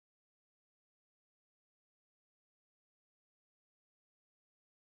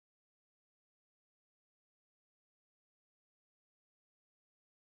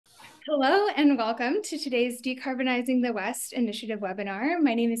Hello and welcome to today's Decarbonizing the West initiative webinar.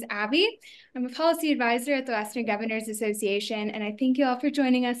 My name is Abby. I'm a policy advisor at the Western Governors Association, and I thank you all for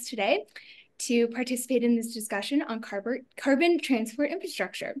joining us today to participate in this discussion on carbon transport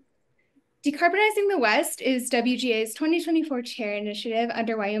infrastructure. Decarbonizing the West is WGA's 2024 chair initiative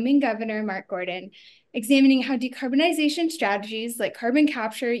under Wyoming Governor Mark Gordon, examining how decarbonization strategies like carbon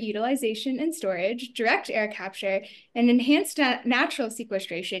capture, utilization, and storage, direct air capture, and enhanced natural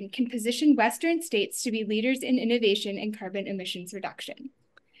sequestration can position Western states to be leaders in innovation and carbon emissions reduction.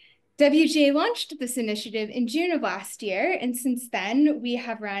 WGA launched this initiative in June of last year, and since then, we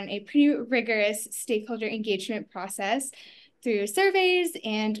have run a pretty rigorous stakeholder engagement process through surveys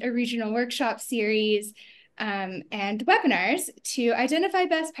and a regional workshop series and webinars to identify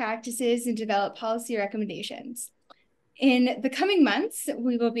best practices and develop policy recommendations. In the coming months,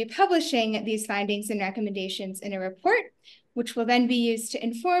 we will be publishing these findings and recommendations in a report, which will then be used to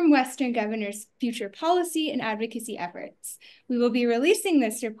inform Western governors' future policy and advocacy efforts. We will be releasing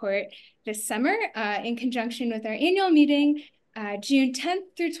this report this summer in conjunction with our annual meeting, June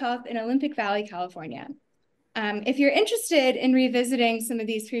 10th through 12th in Olympic Valley, California. If you're interested in revisiting some of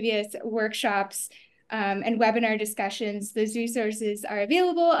these previous workshops and webinar discussions, those resources are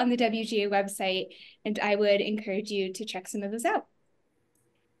available on the WGA website, and I would encourage you to check some of those out.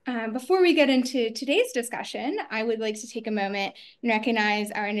 Before we get into today's discussion, I would like to take a moment and recognize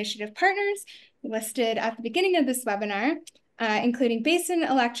our initiative partners listed at the beginning of this webinar, including Basin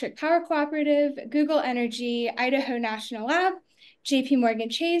Electric Power Cooperative, Google Energy, Idaho National Lab, JP Morgan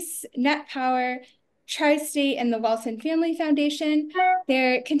Chase, Net Power, Tri-State, and the Walton Family Foundation.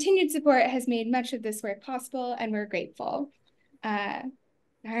 Their continued support has made much of this work possible, and we're grateful. All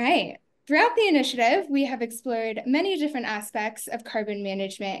right. Throughout the initiative, we have explored many different aspects of carbon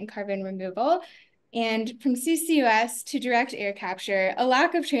management and carbon removal. And from CCUS to direct air capture, a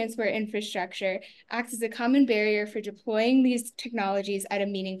lack of transport infrastructure acts as a common barrier for deploying these technologies at a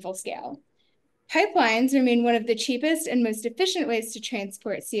meaningful scale. Pipelines remain one of the cheapest and most efficient ways to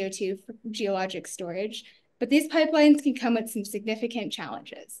transport CO2 for geologic storage, but these pipelines can come with some significant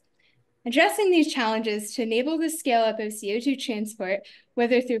challenges. Addressing these challenges to enable the scale-up of CO2 transport,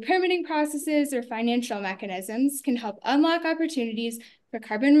 whether through permitting processes or financial mechanisms, can help unlock opportunities for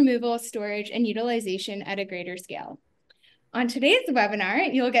carbon removal, storage, and utilization at a greater scale. On today's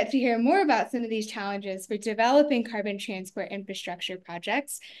webinar, you'll get to hear more about some of these challenges for developing carbon transport infrastructure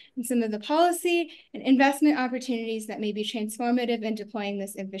projects and some of the policy and investment opportunities that may be transformative in deploying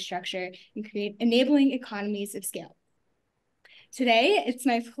this infrastructure and enabling economies of scale. Today, it's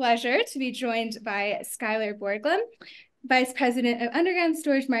my pleasure to be joined by Scyller Borgum, Vice President of Underground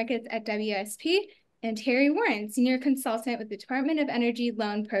Storage Markets at WSP, and Terry Warren, Senior Consultant with the Department of Energy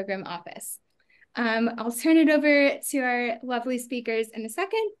Loan Program Office. I'll turn it over to our lovely speakers in a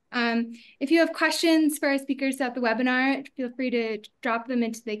second. If you have questions for our speakers at the webinar, feel free to drop them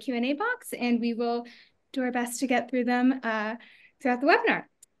into the Q&A box, and we will do our best to get through them throughout the webinar.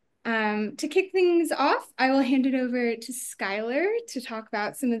 To kick things off, I will hand it over to Scyller to talk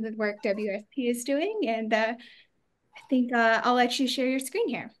about some of the work WSP is doing, and I think I'll let you share your screen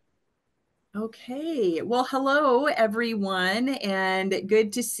here. Okay, well, hello everyone, and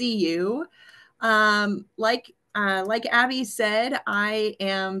good to see you. Like Abby said, I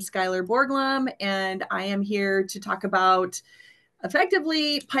am Scyller Borgum, and I am here to talk about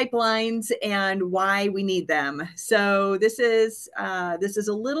effectively pipelines and why we need them. So this is a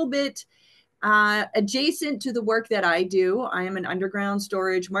little bit adjacent to the work that I do. I am an underground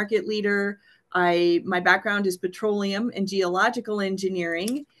storage market leader. My background is petroleum and geological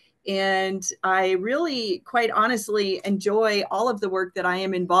engineering. And I really, quite honestly, enjoy all of the work that I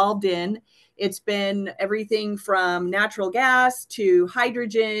am involved in. It's been everything from natural gas to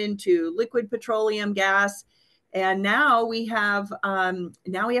hydrogen to liquid petroleum gas. And now we have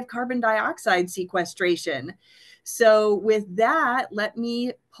carbon dioxide sequestration. So with that, let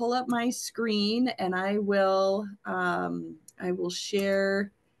me pull up my screen and I will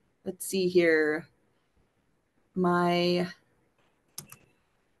share, let's see here, let's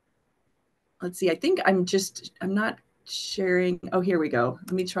see, I think I'm not sharing. Oh, here we go.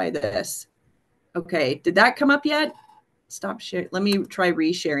 Let me try this. Okay, did that come up yet? Stop sharing. Let me try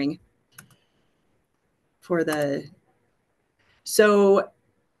resharing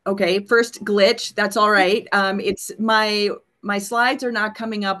okay, first glitch, that's all right. It's my slides are not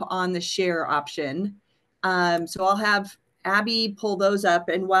coming up on the share option. So I'll have Abby pull those up,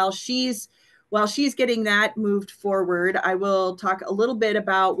 and while she's getting that moved forward, I will talk a little bit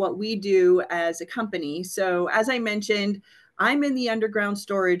about what we do as a company. So as I mentioned, I'm in the underground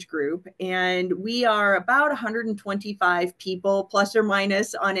storage group, and we are about 125 people, plus or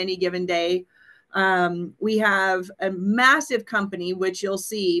minus, on any given day. We have a massive company, which you'll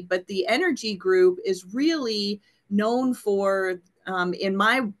see, but the energy group is really known for, in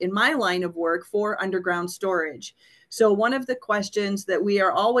my line of work, for underground storage. So one of the questions that we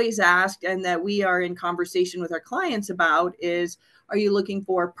are always asked and that we are in conversation with our clients about is, are you looking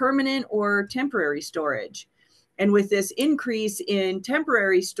for permanent or temporary storage? And with this increase in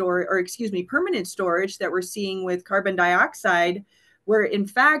temporary storage, or excuse me, permanent storage that we're seeing with carbon dioxide, we're in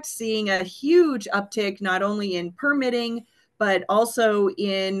fact seeing a huge uptick, not only in permitting, but also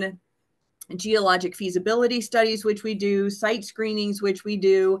in geologic feasibility studies, which we do, site screenings, which we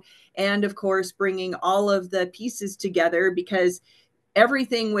do, and of course, bringing all of the pieces together, because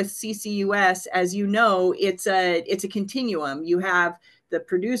everything with CCUS, as you know, it's a continuum. You have the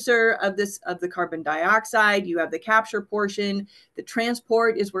producer of the carbon dioxide, you have the capture portion, the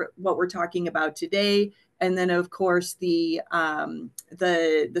transport is what we're talking about today, and then of course the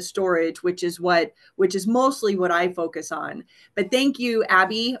storage, which is mostly what I focus on. But thank you,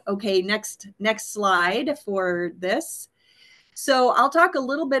 Abby. Okay, next slide for this. So I'll talk a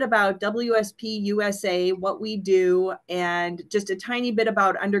little bit about WSP USA, what we do, and just a tiny bit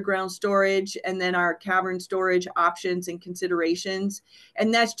about underground storage, and then our cavern storage options and considerations.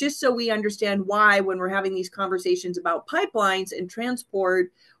 And that's just so we understand why, when we're having these conversations about pipelines and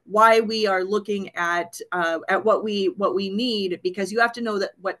transport, why we are looking at what we need, because you have to know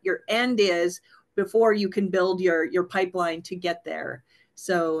that what your end is before you can build your pipeline to get there.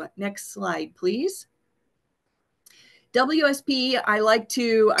 So next slide, please. WSP, I like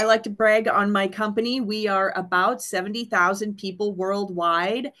to brag on my company. We are about 70,000 people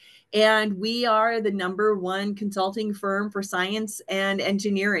worldwide, and we are the #1 consulting firm for science and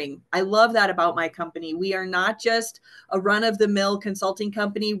engineering. I love that about my company. We are not just a run-of-the-mill consulting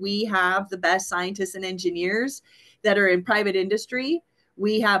company. We have the best scientists and engineers that are in private industry.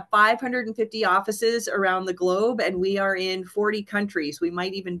 We have 550 offices around the globe, and we are in 40 countries. We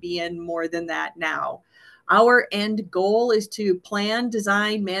might even be in more than that now. Our end goal is to plan,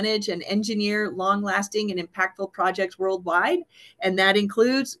 design, manage, and engineer long-lasting and impactful projects worldwide, and that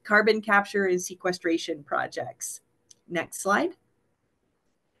includes carbon capture and sequestration projects. Next slide.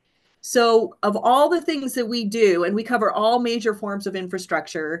 So of all the things that we do, and we cover all major forms of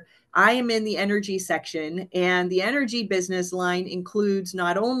infrastructure, I am in the energy section, and the energy business line includes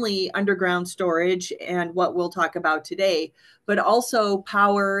not only underground storage and what we'll talk about today, but also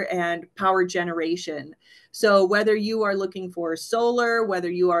power and power generation. So whether you are looking for solar, whether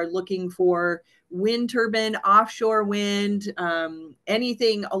you are looking for wind turbine, offshore wind,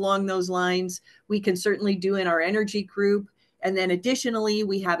 anything along those lines, we can certainly do in our energy group. And then additionally,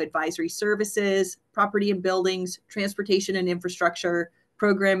 we have advisory services, property and buildings, transportation and infrastructure,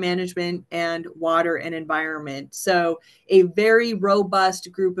 program management, and water and environment. So a very robust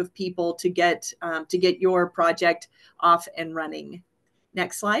group of people to get your project off and running.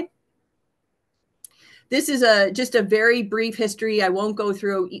 Next slide. This is just a very brief history. I won't go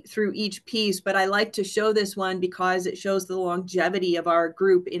through each piece, but I like to show this one because it shows the longevity of our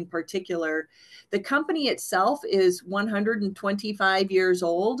group in particular. The company itself is 125 years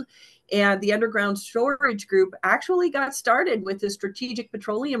old, and the underground storage group actually got started with the Strategic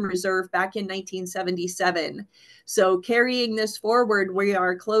Petroleum Reserve back in 1977. So carrying this forward, we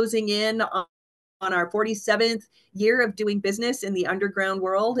are closing in on our 47th year of doing business in the underground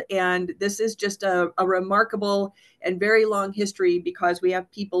world. And this is just a remarkable and very long history, because we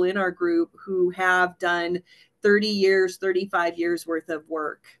have people in our group who have done 30 years, 35 years worth of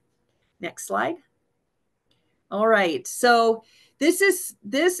work. Next slide. All right, so this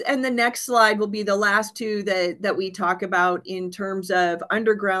and the next slide will be the last two that we talk about in terms of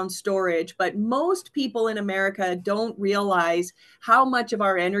underground storage. But most people in America don't realize how much of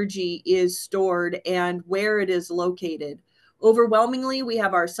our energy is stored and where it is located. Overwhelmingly, we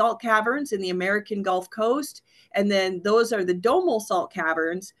have our salt caverns in the American Gulf Coast, and then those are the domal salt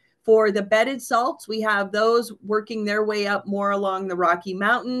caverns. For the bedded salts, we have those working their way up more along the Rocky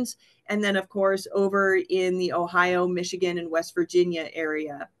Mountains, and then, of course, over in the Ohio, Michigan, and West Virginia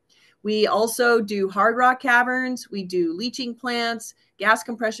area. We also do hard rock caverns. We do leaching plants, gas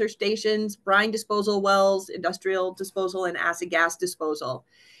compressor stations, brine disposal wells, industrial disposal, and acid gas disposal.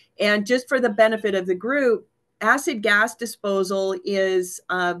 And just for the benefit of the group, acid gas disposal is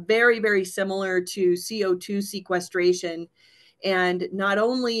very, very similar to CO2 sequestration. And not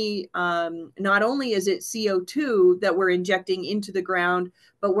only is it CO2 that we're injecting into the ground,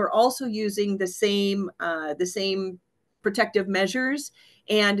 but we're also using the same protective measures.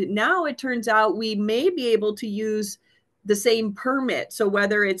 And now it turns out we may be able to use the same permit. So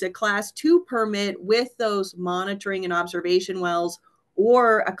whether it's a class 2 permit with those monitoring and observation wells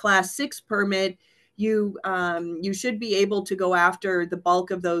or a class 6 permit, you should be able to go after the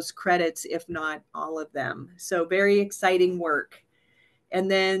bulk of those credits, if not all of them. So very exciting work. And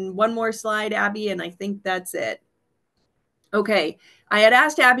then one more slide, Abby, and I think that's it. Okay, I had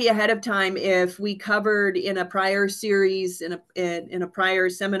asked Abby ahead of time if we covered in a prior series, in a prior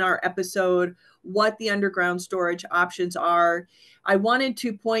seminar episode, what the underground storage options are. I wanted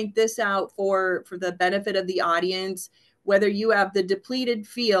to point this out for the benefit of the audience, whether you have the depleted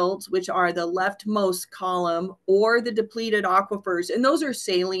fields, which are the leftmost column, or the depleted aquifers, and those are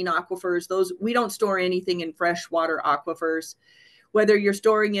saline aquifers. Those, we don't store anything in freshwater aquifers. Whether you're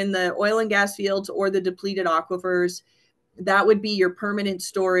storing in the oil and gas fields or the depleted aquifers, that would be your permanent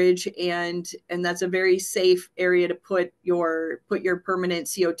storage, and that's a very safe area to put your permanent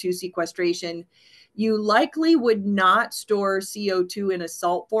CO2 sequestration. You likely would not store CO2 in a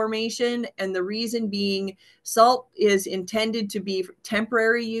salt formation, and the reason being, salt is intended to be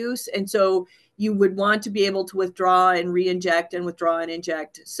temporary use, and so you would want to be able to withdraw and re-inject and withdraw and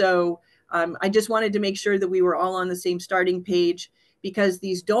inject. So I just wanted to make sure that we were all on the same starting page, because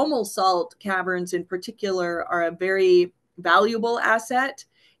these domal salt caverns in particular are a very valuable asset,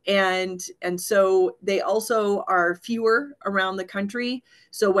 and so they also are fewer around the country.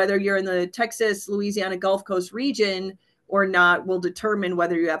 So whether you're in the Texas, Louisiana, Gulf Coast region or not will determine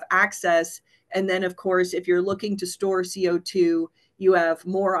whether you have access. And then, of course, if you're looking to store CO2, you have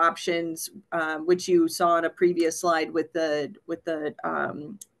more options, which you saw on a previous slide with the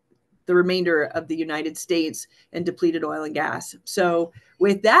remainder of the United States and depleted oil and gas. So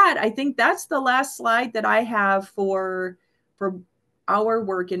with that, I think that's the last slide that I have for our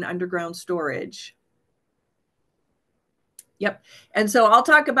work in underground storage. Yep. And so I'll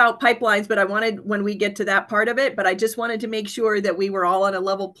talk about pipelines, but I wanted, when we get to that part of it, but I just wanted to make sure that we were all on a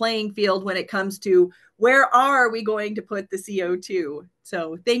level playing field when it comes to where are we going to put the CO2.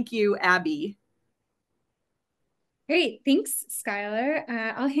 So thank you, Abby. Great, thanks, Scyller.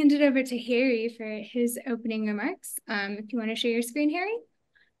 I'll hand it over to Harry for his opening remarks. If you want to share your screen, Harry.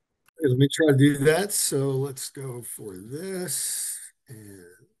 Let me try to do that. So let's go for this and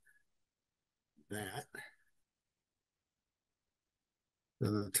that.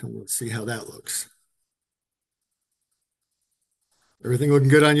 Let's see how that looks. Everything looking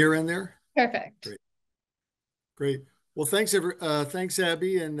good on your end there? Perfect. Great. Great. Well, thanks,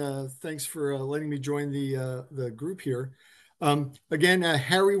 Abby, and thanks for letting me join the group here. Again,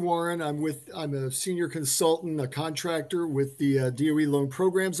 Harry Warren. I'm a senior consultant, a contractor with the DOE Loan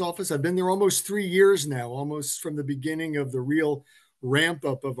Programs Office. I've been there almost 3 years now, almost from the beginning of the real ramp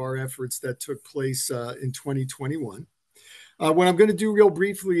up of our efforts that took place in 2021. What I'm going to do real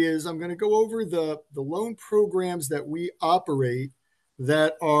briefly is I'm going to go over the loan programs that we operate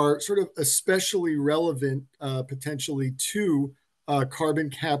that are sort of especially relevant potentially to carbon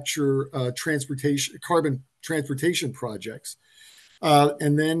capture carbon transportation projects,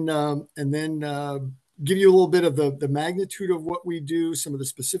 and then give you a little bit of the magnitude of what we do, some of the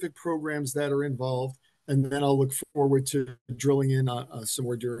specific programs that are involved, and then I'll look forward to drilling in on some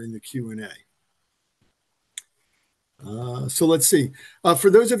more during the Q&A. So let's see. For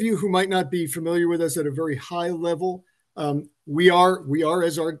those of you who might not be familiar with us at a very high level, we are,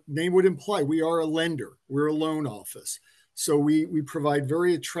 as our name would imply, we are a lender. We're a loan office. So we provide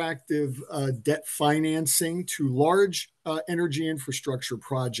very attractive debt financing to large energy infrastructure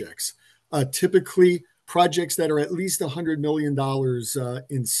projects, typically projects that are at least $100 million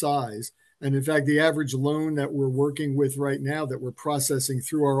in size. And in fact, the average loan that we're working with right now that we're processing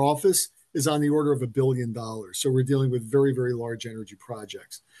through our office is on the order of $1 billion. So we're dealing with very, very large energy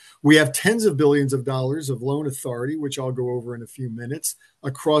projects. We have tens of billions of dollars of loan authority, which I'll go over in a few minutes,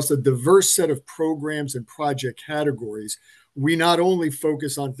 across a diverse set of programs and project categories. We not only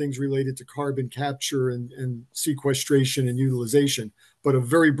focus on things related to carbon capture and sequestration and utilization, but a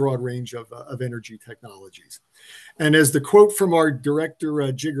very broad range of energy technologies. And as the quote from our director,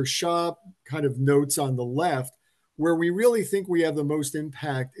 Jigar Shah, kind of notes on the left, where we really think we have the most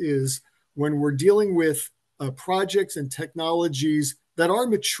impact is when we're dealing with projects and technologies that are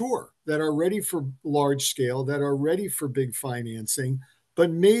mature, that are ready for large scale, that are ready for big financing, but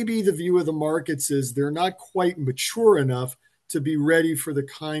maybe the view of the markets is they're not quite mature enough to be ready for the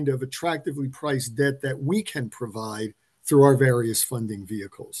kind of attractively priced debt that we can provide through our various funding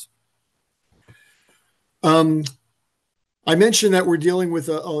vehicles. I mentioned that we're dealing with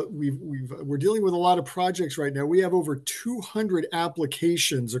we're dealing with a lot of projects right now. We have over 200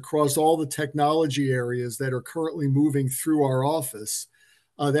 applications across all the technology areas that are currently moving through our office.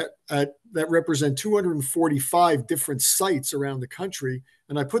 that represent 245 different sites around the country.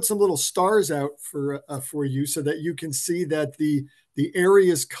 And I put some little stars out for you so that you can see that the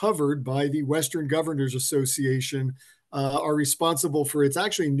areas covered by the Western Governors Association are responsible for, it's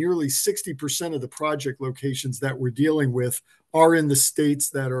actually nearly 60% of the project locations that we're dealing with are in the states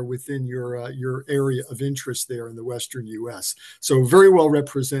that are within your area of interest there in the Western US. So very well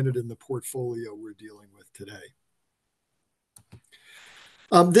represented in the portfolio we're dealing with today.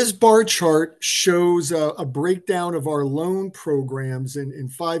 This bar chart shows a breakdown of our loan programs in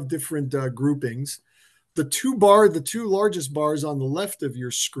 5 different groupings. The two largest bars on the left of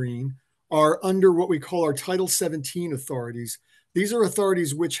your screen are under what we call our Title 17 authorities. These are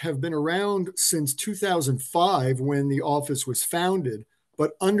authorities which have been around since 2005 when the office was founded.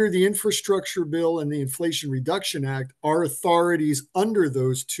 But under the Infrastructure Bill and the Inflation Reduction Act, our authorities under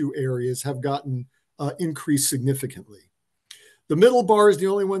those 2 areas have gotten increased significantly. The middle bar is the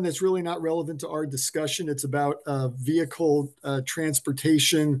only one that's really not relevant to our discussion. It's about vehicle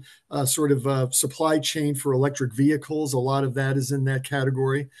transportation, sort of supply chain for electric vehicles. A lot of that is in that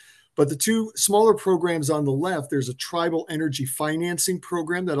category. But the 2 smaller programs on the left, there's a tribal energy financing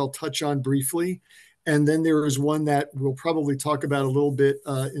program that I'll touch on briefly. And then there is one that we'll probably talk about a little bit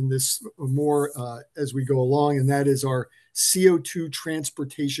in this more as we go along, and that is our CO2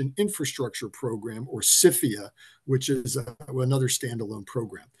 Transportation Infrastructure Program, or CIFIA, which is another standalone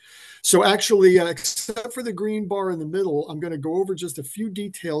program. So actually, except for the green bar in the middle, I'm going to go over just a few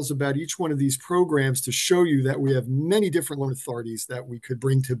details about each one of these programs to show you that we have many different loan authorities that we could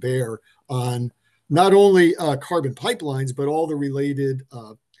bring to bear on not only carbon pipelines, but all the related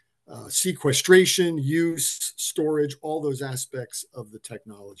sequestration, use, storage, all those aspects of the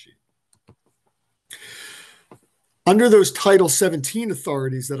technology. Under those Title 17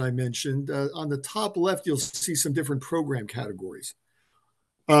 authorities that I mentioned, on the top left, you'll see some different program categories.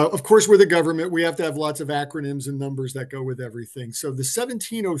 Of course, we're the government. We have to have lots of acronyms and numbers that go with everything. So the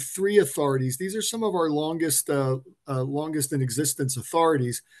 1703 authorities, these are some of our longest in existence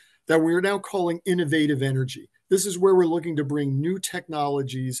authorities that we're now calling innovative energy. This is where we're looking to bring new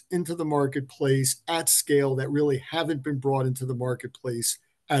technologies into the marketplace at scale that really haven't been brought into the marketplace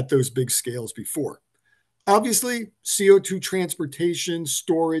at those big scales before. Obviously, CO2 transportation,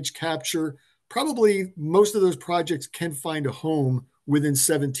 storage, capture, probably most of those projects can find a home within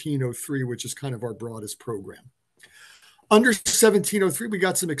 1703, which is kind of our broadest program. Under 1703, we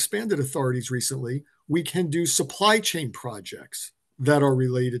got some expanded authorities recently. We can do supply chain projects that are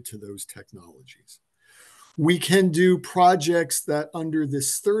related to those technologies. We can do projects that under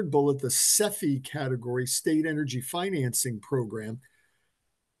this third bullet, the SEFI category, State Energy Financing Program,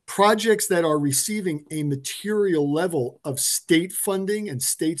 projects that are receiving a material level of state funding and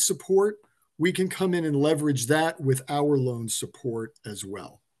state support, we can come in and leverage that with our loan support as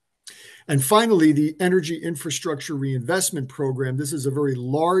well. And finally, the Energy Infrastructure Reinvestment Program. This is a very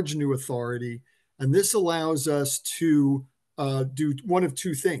large new authority, and this allows us to do one of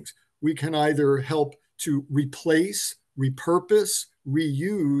 2 things. We can either help to replace, repurpose,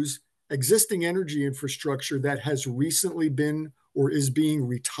 reuse existing energy infrastructure that has recently been or is being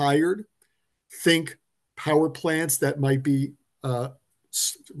retired. Think power plants that might be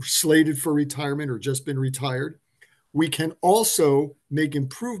slated for retirement or just been retired. We can also make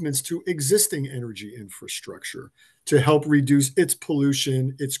improvements to existing energy infrastructure to help reduce its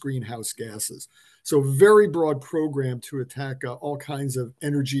pollution, its greenhouse gases. So very broad program to attack all kinds of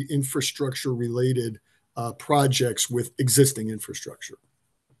energy infrastructure related projects with existing infrastructure.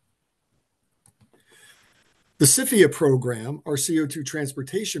 The CIFIA program, our CO2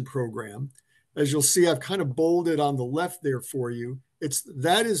 transportation program, as you'll see, I've kind of bolded on the left there for you.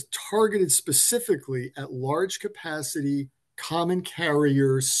 That is targeted specifically at large capacity, common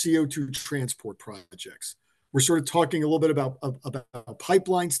carrier CO2 transport projects. We're sort of talking a little bit about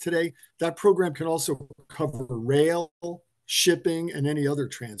pipelines today. That program can also cover rail, shipping, and any other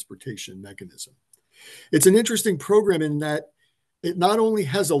transportation mechanism. It's an interesting program in that it not only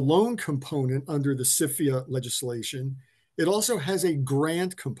has a loan component under the CIFIA legislation, it also has a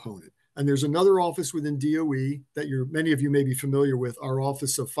grant component. And there's another office within DOE that many of you may be familiar with, our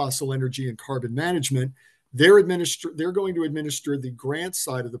Office of Fossil Energy and Carbon Management. They're going to administer the grant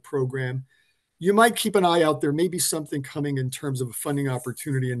side of the program. You might keep an eye out. There may be something coming in terms of a funding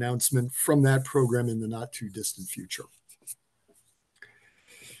opportunity announcement from that program in the not too distant future.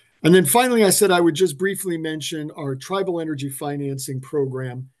 And then finally, I said I would just briefly mention our Tribal Energy Financing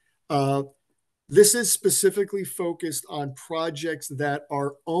Program. This is specifically focused on projects that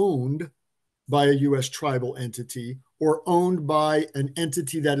are owned by a U.S. tribal entity or owned by an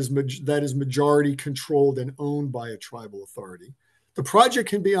entity that is majority controlled and owned by a tribal authority. The project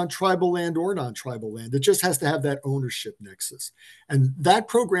can be on tribal land or non-tribal land. It just has to have that ownership nexus. And that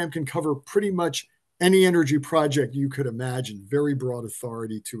program can cover pretty much any energy project you could imagine, very broad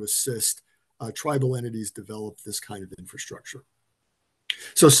authority to assist tribal entities develop this kind of infrastructure.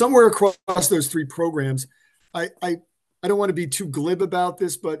 So somewhere across those three programs, I don't want to be too glib about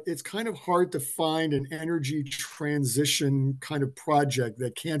this, but it's kind of hard to find an energy transition kind of project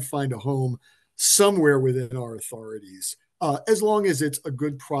that can't find a home somewhere within our authorities, as long as it's a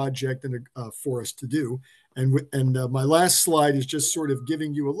good project and for us to do. And my last slide is just sort of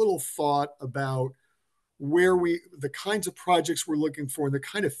giving you a little thought about the kinds of projects we're looking for and the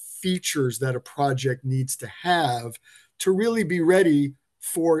kind of features that a project needs to have to really be ready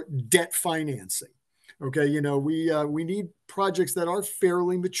for debt financing. Okay, we need projects that are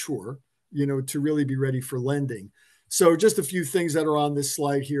fairly mature, to really be ready for lending. So just a few things that are on this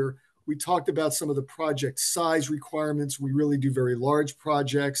slide here. We talked about some of the project size requirements. We really do very large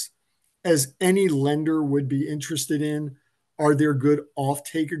projects, as any lender would be interested in. Are there good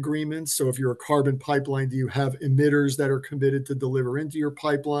offtake agreements? So if you're a carbon pipeline, do you have emitters that are committed to deliver into your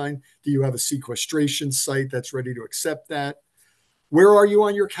pipeline? Do you have a sequestration site that's ready to accept that? Where are you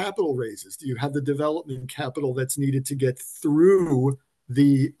on your capital raises? Do you have the development capital that's needed to get through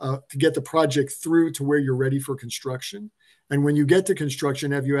to get the project through to where you're ready for construction? And when you get to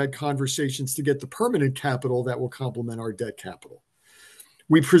construction, have you had conversations to get the permanent capital that will complement our debt capital?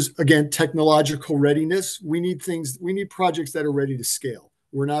 Again, technological readiness. We need projects that are ready to scale.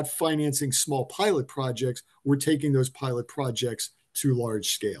 We're not financing small pilot projects. We're taking those pilot projects to large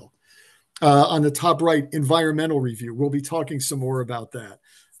scale. On the top right, environmental review. We'll be talking some more about that.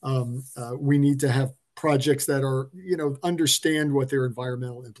 We need to have projects that are, understand what their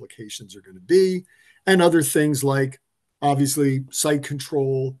environmental implications are going to be, and other things like, obviously, site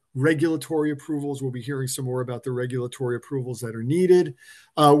control, regulatory approvals. We'll be hearing some more about the regulatory approvals that are needed.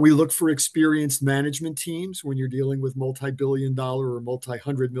 We look for experienced management teams when you're dealing with multi-billion-dollar or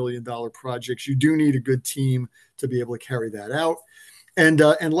multi-hundred-million-dollar projects. You do need a good team to be able to carry that out. And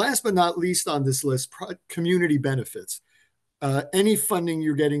last but not least on this list, community benefits. Any funding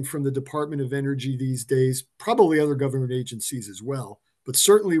you're getting from the Department of Energy these days, probably other government agencies as well, but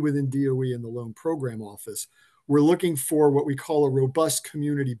certainly within DOE and the Loan Program Office, we're looking for what we call a robust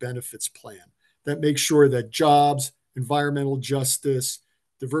community benefits plan that makes sure that jobs, environmental justice,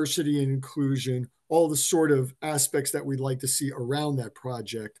 diversity and inclusion, all the sort of aspects that we'd like to see around that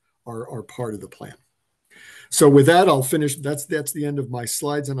project are part of the plan. So with that, I'll finish. That's the end of my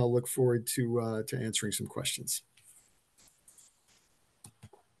slides, and I'll look forward to answering some questions.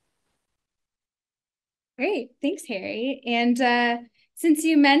 Great, thanks, Harry. And since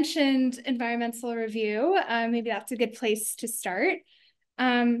you mentioned environmental review, maybe that's a good place to start.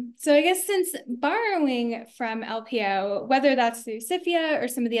 So I guess since borrowing from LPO, whether that's through CFIA or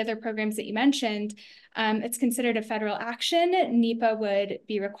some of the other programs that you mentioned, it's considered a federal action, NEPA would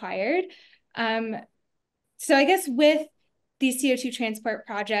be required. So I guess with these CO2 transport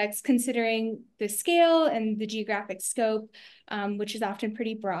projects, considering the scale and the geographic scope, which is often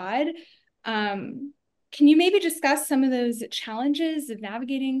pretty broad, can you maybe discuss some of those challenges of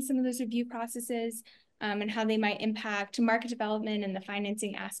navigating some of those review processes and how they might impact market development and the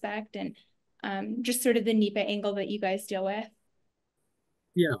financing aspect and just sort of the NEPA angle that you guys deal with?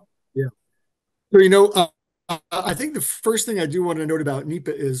 Yeah. So, I think the first thing I do want to note about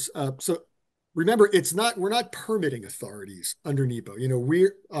NEPA is, so remember, we're not permitting authorities under NEPA.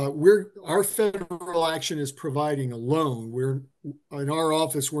 Our federal action is providing a loan. In our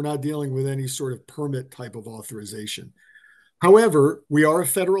office, we're not dealing with any sort of permit type of authorization. However, we are a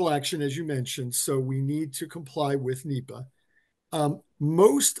federal action, as you mentioned, so we need to comply with NEPA. The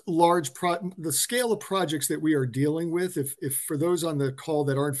scale of projects that we are dealing with, if for those on the call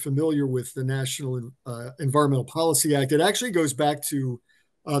that aren't familiar with the National Environmental Policy Act, it actually goes back to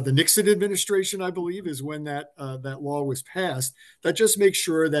the Nixon administration, I believe, is when that law was passed. That just makes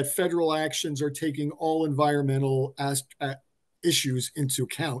sure that federal actions are taking all environmental issues into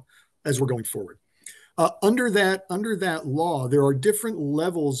account as we're going forward. Under that law, there are different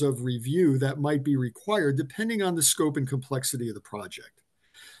levels of review that might be required depending on the scope and complexity of the project.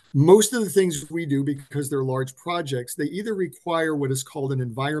 Most of the things we do, because they're large projects, they either require what is called an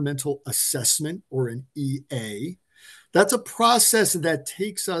environmental assessment or an EA. That's a process that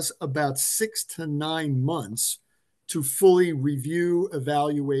takes us about 6 to 9 months to fully review,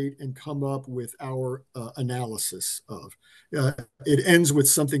 evaluate, and come up with our analysis of. It ends with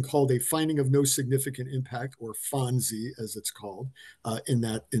something called a finding of no significant impact, or FONSI, as it's called, in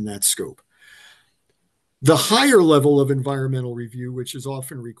that scope. The higher level of environmental review, which is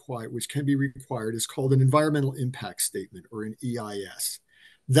often required, which can be required, is called an environmental impact statement, or an EIS.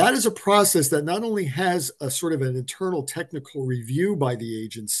 That is a process that not only has a sort of an internal technical review by the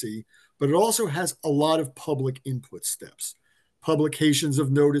agency, but it also has a lot of public input steps, publications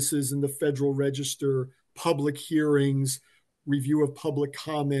of notices in the Federal Register, public hearings, review of public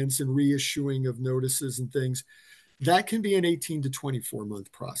comments, and reissuing of notices and things. That can be an 18 to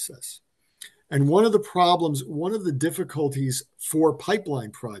 24-month process. And one of the problems, one of the difficulties for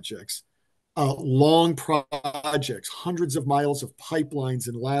pipeline projects, long projects, hundreds of miles of pipelines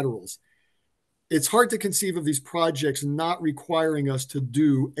and laterals, it's hard to conceive of these projects not requiring us to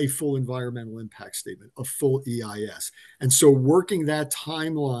do a full environmental impact statement, a full EIS. And so working that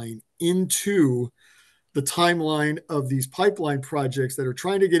timeline into the timeline of these pipeline projects that are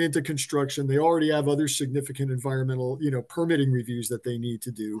trying to get into construction, they already have other significant environmental, permitting reviews that they need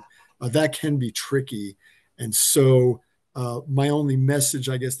to do. That can be tricky. And so my only message,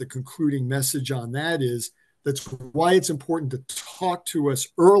 I guess the concluding message on that is that's why it's important to talk to us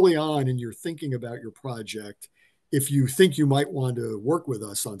early on in your thinking about your project. If you think you might want to work with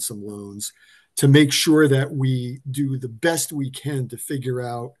us on some loans, to make sure that we do the best we can to figure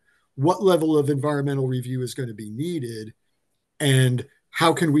out what level of environmental review is going to be needed, and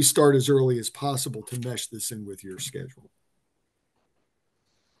how can we start as early as possible to mesh this in with your schedule.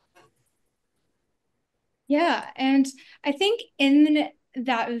 Yeah, and I think in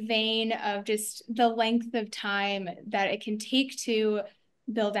that vein of just the length of time that it can take to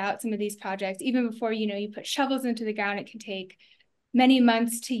build out some of these projects, even before you put shovels into the ground, it can take many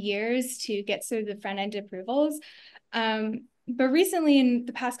months to years to get through the front end approvals. But recently, in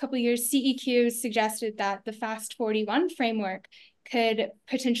the past couple of years, CEQ suggested that the FAST-41 framework could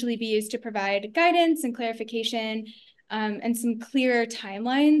potentially be used to provide guidance and clarification, and some clearer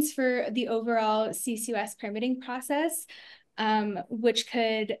timelines for the overall CCUS permitting process, which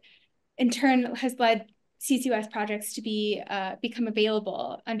could, in turn, has led CCUS projects to become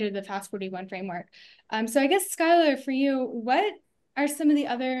available under the FAST-41 framework. So I guess, Scyller, for you, what are some of the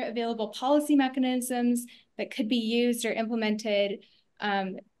other available policy mechanisms that could be used or implemented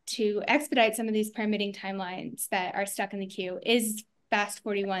to expedite some of these permitting timelines that are stuck in the queue? Is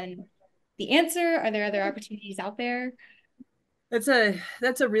FAST-41 the answer? Are there other opportunities out there? That's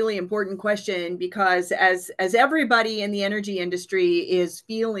a really important question, because as everybody in the energy industry is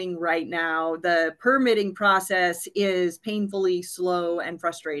feeling right now, the permitting process is painfully slow and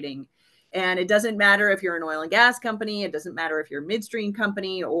frustrating. And it doesn't matter if you're an oil and gas company, it doesn't matter if you're a midstream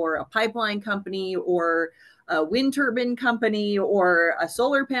company or a pipeline company or a wind turbine company or a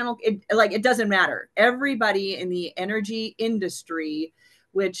solar panel. It doesn't matter. Everybody in the energy industry,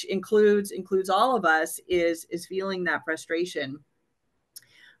 which includes all of us, is feeling that frustration.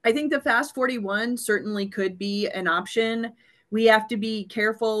 I think the FAST-41 certainly could be an option. We have to be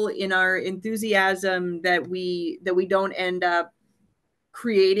careful in our enthusiasm that we don't end up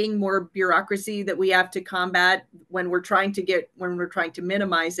creating more bureaucracy that we have to combat when we're trying to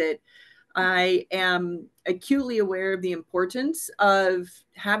minimize it. I am acutely aware of the importance of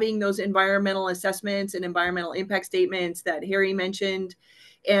having those environmental assessments and environmental impact statements that Harry mentioned.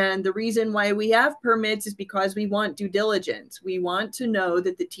 And the reason why we have permits is because we want due diligence. We want to know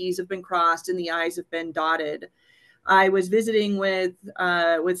that the T's have been crossed and the I's have been dotted. I was visiting with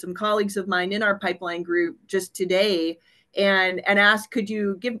some colleagues of mine in our pipeline group just today, and asked, could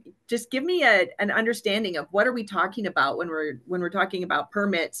you give me an understanding of what are we talking about when we're talking about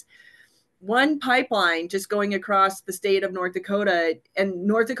permits? One pipeline just going across the state of North Dakota, and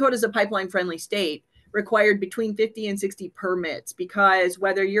North Dakota is a pipeline friendly state, required between 50 and 60 permits, because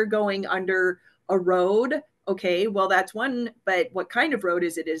whether you're going under a road, okay, well, that's one, but what kind of road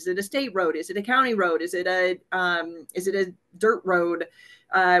is it? Is it a state road? Is it a county road? Is it a dirt road?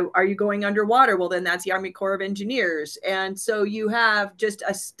 Are you going underwater? Well, then that's the Army Corps of Engineers. And so you have just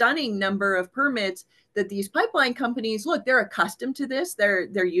a stunning number of permits that these pipeline companies, look, they're accustomed to this.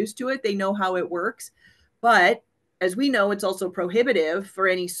 They're used to it. They know how it works. But as we know, it's also prohibitive for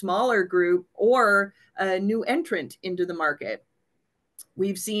any smaller group or a new entrant into the market.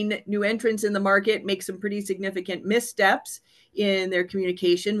 We've seen new entrants in the market make some pretty significant missteps in their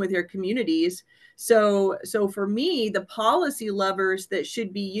communication with their communities. So for me, the policy levers that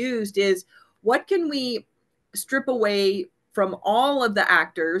should be used is, what can we strip away from all of the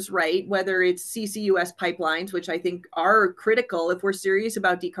actors, right? Whether it's CCUS pipelines, which I think are critical if we're serious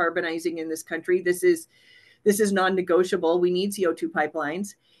about decarbonizing in this country. This is non-negotiable. We need CO2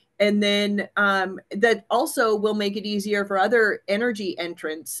 pipelines. And then that also will make it easier for other energy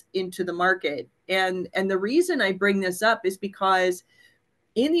entrants into the market. And the reason I bring this up is because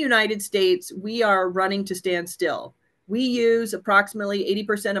in the United States, we are running to stand still. We use approximately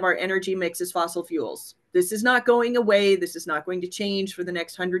 80% of our energy mix as fossil fuels. This is not going away. This is not going to change for the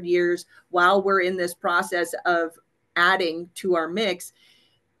next 100 years while we're in this process of adding to our mix,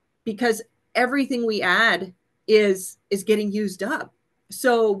 because everything we add is getting used up.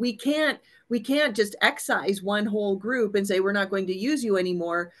 So we can't just excise one whole group and say we're not going to use you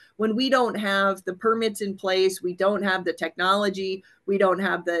anymore when we don't have the permits in place, we don't have the technology, we don't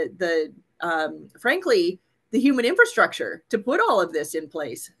have the frankly the human infrastructure to put all of this in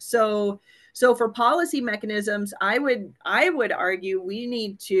place. So for policy mechanisms, I would argue we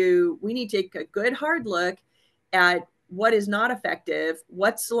need to take a good hard look at what is not effective,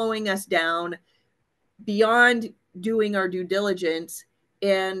 what's slowing us down beyond doing our due diligence.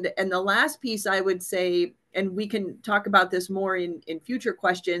 And the last piece I would say, and we can talk about this more in future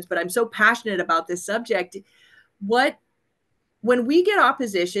questions, but I'm so passionate about this subject. What When we get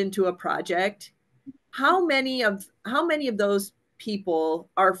opposition to a project, how many of those people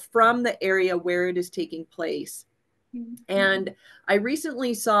are from the area where it is taking place? Mm-hmm. And I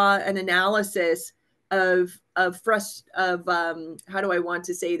recently saw an analysis of how do I want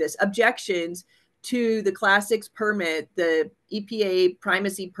to say this, objections to the Class 6 permit, the EPA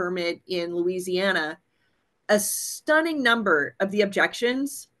primacy permit in Louisiana. A stunning number of the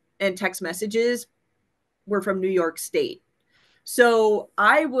objections and text messages were from New York State. So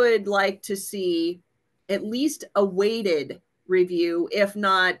I would like to see at least a weighted review, if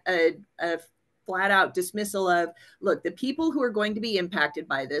not a flat out dismissal of, look, the people who are going to be impacted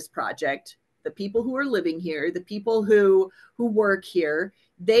by this project, the people who are living here, the people who work here,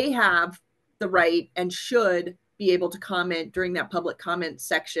 they have the right and should be able to comment during that public comment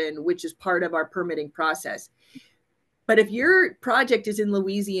section, which is part of our permitting process. But if your project is in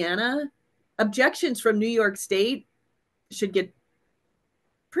Louisiana, objections from New York State should get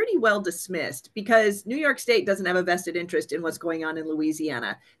pretty well dismissed, because New York State doesn't have a vested interest in what's going on in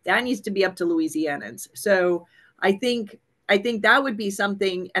Louisiana. That needs to be up to Louisianans. So I think that would be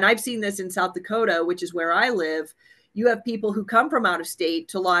something, and I've seen this in South Dakota, which is where I live. You have people who come from out of state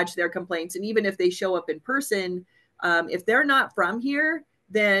to lodge their complaints, and even if they show up in person, if they're not from here,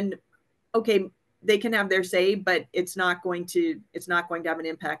 then okay, they can have their say, but it's not going to have an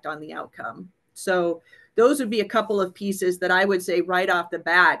impact on the outcome. So those would be a couple of pieces that I would say right off the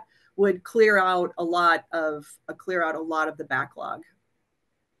bat would clear out a lot of the backlog.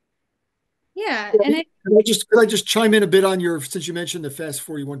 Yeah, and Could I just chime in a bit on since you mentioned the Fast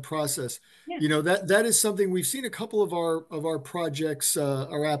 41 process? yeah. You know, that is something we've seen a couple of our projects,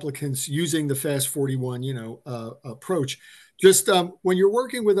 our applicants using the Fast 41, approach. Just when you're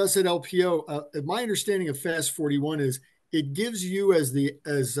working with us at LPO, my understanding of Fast 41 is it gives you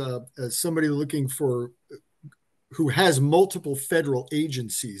as somebody looking for who has multiple federal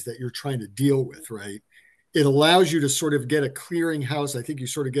agencies that you're trying to deal with, right? It allows you to sort of get a clearinghouse. I think you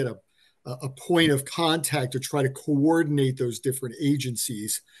sort of get a point of contact to try to coordinate those different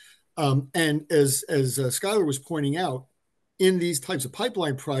agencies. And as Scyller was pointing out, in these types of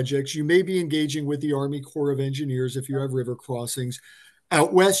pipeline projects, you may be engaging with the Army Corps of Engineers if you have river crossings.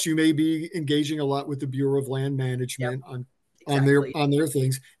 Out west, you may be engaging a lot with the Bureau of Land Management Yep, exactly. on their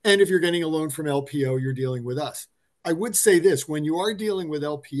things. And if you're getting a loan from LPO, you're dealing with us. I would say this: when you are dealing with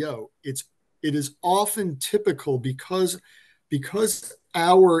LPO, it is often typical because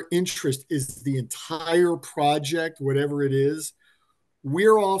our interest is the entire project, whatever it is.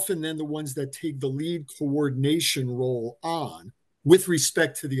 We're often then the ones that take the lead coordination role on with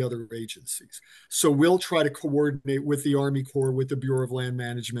respect to the other agencies. So we'll try to coordinate with the Army Corps, with the Bureau of Land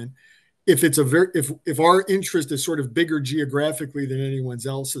Management. If our interest is sort of bigger geographically than anyone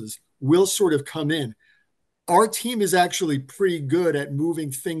else's, we'll sort of come in. Our team is actually pretty good at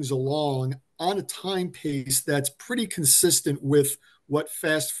moving things along on a time pace that's pretty consistent with what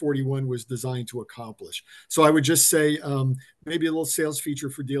Fast 41 was designed to accomplish. So I would just say maybe a little sales feature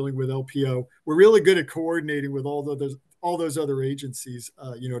for dealing with LPO. We're really good at coordinating with all those other agencies,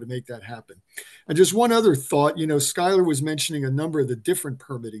 to make that happen. And just one other thought, Scyller was mentioning a number of the different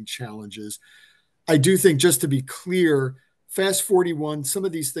permitting challenges. I do think, just to be clear, Fast 41, some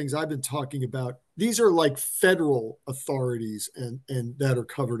of these things I've been talking about, these are like federal authorities and that are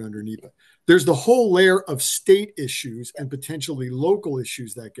covered underneath it. There's the whole layer of state issues and potentially local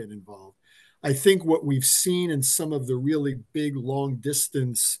issues that get involved. I think what we've seen in some of the really big long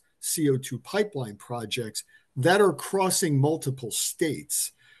distance CO2 pipeline projects that are crossing multiple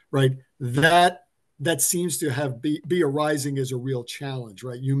states, right? That seems to be arising as a real challenge,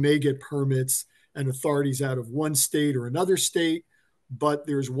 right? You may get permits and authorities out of one state or another state, but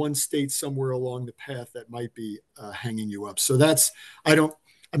there's one state somewhere along the path that might be hanging you up. So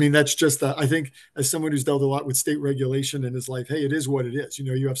I mean, that's just, I think, as someone who's dealt a lot with state regulation in his life, hey, it is what it is.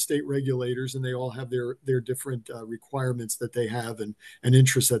 You have state regulators, and they all have their different requirements that they have, and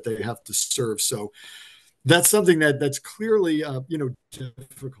interests that they have to serve. So that's something that's clearly,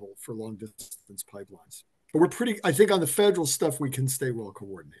 difficult for long distance pipelines. But we're pretty, I think, on the federal stuff, we can stay well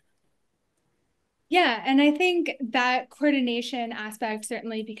coordinated. Yeah, and I think that coordination aspect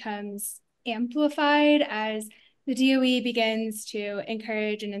certainly becomes amplified as the DOE begins to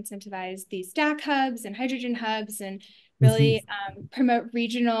encourage and incentivize these stack hubs and hydrogen hubs, and really promote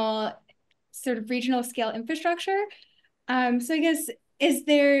regional scale infrastructure. So I guess,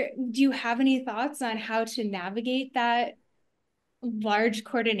 do you have any thoughts on how to navigate that large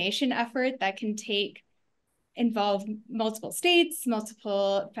coordination effort that can involve multiple states,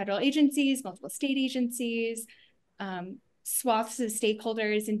 multiple federal agencies, multiple state agencies, swaths of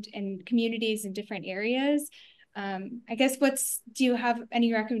stakeholders and communities in different areas? I guess, do you have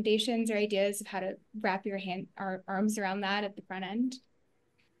any recommendations or ideas of how to wrap your arms around that at the front end?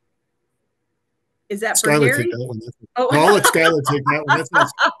 Is that for Scyller, take Harry? that one. Oh, No, I'll let Scyller take that one. That's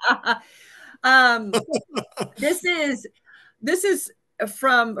not. This is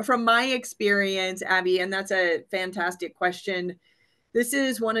from my experience, Abby, and that's a fantastic question. This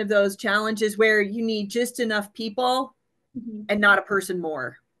is one of those challenges where you need just enough people and not a person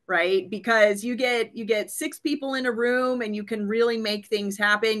more, right? Because you get 6 people in a room and you can really make things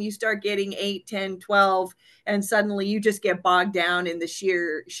happen. You start getting 8, 10, 12, and suddenly you just get bogged down in the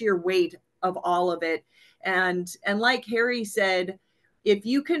sheer weight of all of it. And like Harry said, if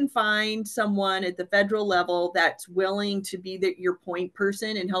you can find someone at the federal level that's willing to be your point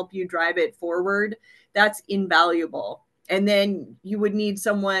person and help you drive it forward, that's invaluable. And then you would need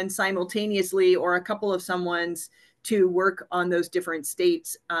someone simultaneously, or a couple of someones, to work on those different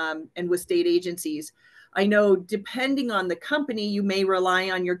states, and with state agencies. I know, depending on the company, you may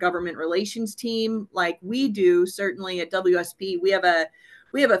rely on your government relations team, like we do. Certainly at WSP, we have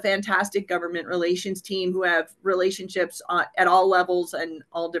a fantastic government relations team who have relationships at all levels and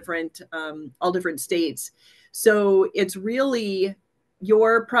all different states. So it's really,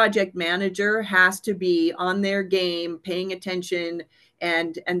 your project manager has to be on their game, paying attention,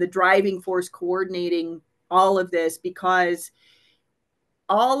 and the driving force coordinating all of this, because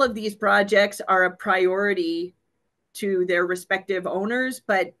all of these projects are a priority to their respective owners,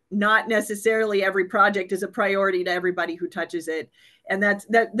 but not necessarily every project is a priority to everybody who touches it. And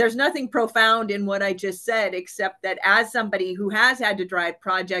there's nothing profound in what I just said, except that as somebody who has had to drive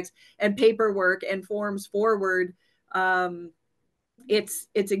projects and paperwork and forms forward, it's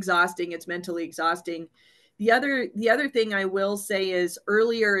exhausting. It's mentally exhausting. The other thing I will say is,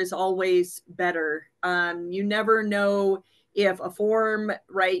 earlier is always better. You never know if a form,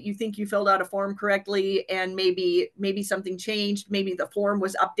 right, you think you filled out a form correctly, and maybe something changed, maybe the form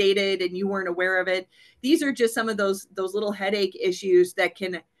was updated and you weren't aware of it. These are just some of those little headache issues that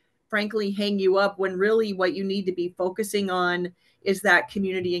can frankly hang you up, when really what you need to be focusing on is that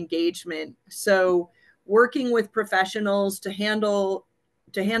community engagement. So working with professionals to handle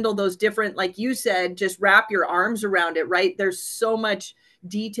those different, like you said, just wrap your arms around it, right? There's so much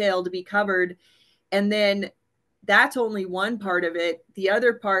detail to be covered. And then that's only one part of it. The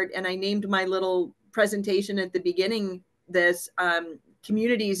other part, and I named my little presentation at the beginning, this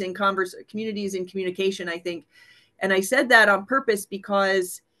communities in communication, I think. And I said that on purpose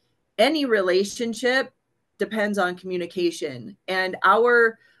because any relationship depends on communication, and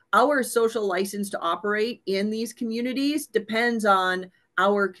our social license to operate in these communities depends on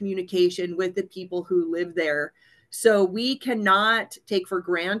our communication with the people who live there. So we cannot take for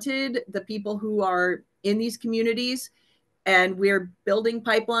granted the people who are in these communities. And we're building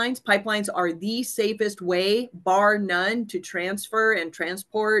pipelines. Pipelines are the safest way, bar none, to transfer and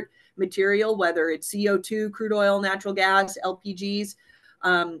transport material, whether it's CO2, crude oil, natural gas, LPGs.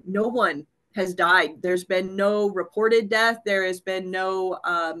 No one has died. There's been no reported death. There has been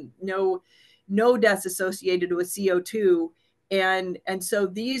no deaths associated with CO2. And so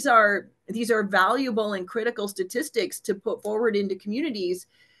these are valuable and critical statistics to put forward into communities.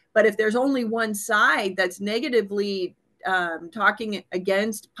 But if there's only one side that's negatively talking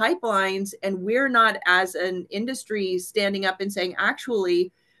against pipelines, and we're not, as an industry, standing up and saying,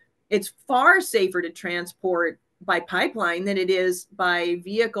 actually, it's far safer to transport by pipeline than it is by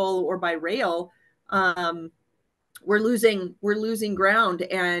vehicle or by rail, we're losing ground,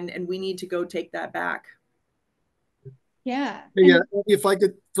 and we need to go take that back. Yeah. Yeah, if I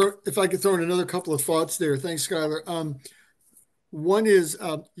could throw in another couple of thoughts there. Thanks, Scyller. One is,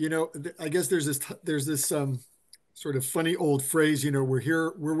 I guess there's this sort of funny old phrase,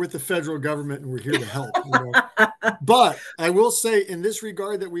 we're with the federal government and we're here to help. But I will say in this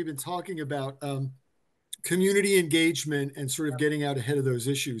regard that we've been talking about community engagement and sort of getting out ahead of those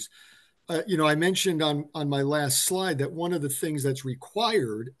issues. I mentioned on my last slide that one of the things that's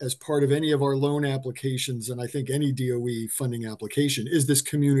required as part of any of our loan applications, and I think any DOE funding application, is this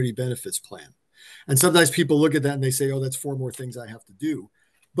community benefits plan. And sometimes people look at that and they say, oh, that's 4 more things I have to do.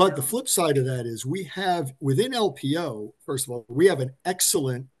 But the flip side of that is we have within LPO, first of all, we have an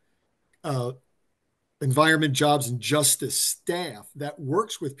excellent environment, jobs, and justice staff that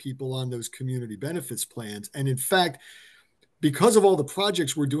works with people on those community benefits plans. And in fact, because of all the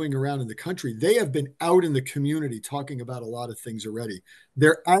projects we're doing around in the country, they have been out in the community talking about a lot of things already.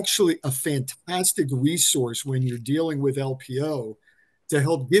 They're actually a fantastic resource when you're dealing with LPO to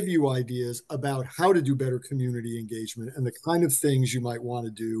help give you ideas about how to do better community engagement and the kind of things you might want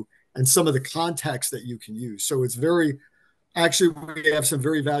to do and some of the contacts that you can use. So it's actually, we have some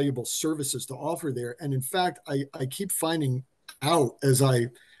very valuable services to offer there. And in fact, I keep finding out as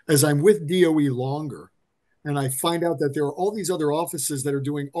I'm with DOE longer, and I find out that there are all these other offices that are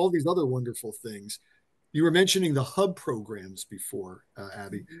doing all these other wonderful things. You were mentioning the hub programs before,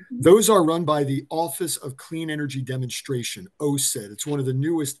 Abby. Mm-hmm. Those are run by the Office of Clean Energy Demonstration, OSED. It's one of the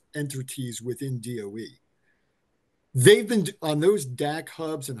newest entities within DOE. They've been on those DAC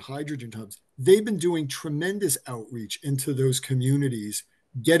hubs and hydrogen hubs. They've been doing tremendous outreach into those communities,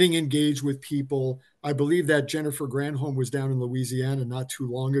 getting engaged with people. I believe that Jennifer Granholm was down in Louisiana not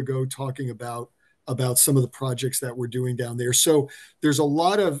too long ago talking about some of the projects that we're doing down there. So there's a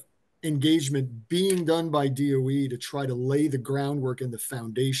lot of engagement being done by DOE to try to lay the groundwork and the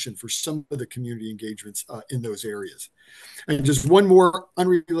foundation for some of the community engagements in those areas. And just one more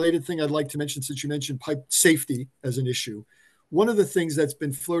unrelated thing I'd like to mention, since you mentioned pipe safety as an issue. One of the things that's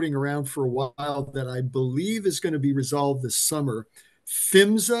been floating around for a while that I believe is going to be resolved this summer,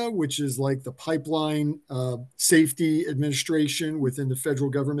 PHMSA, which is like the Pipeline Safety Administration within the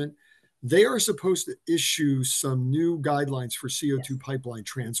federal government, they are supposed to issue some new guidelines for CO2 pipeline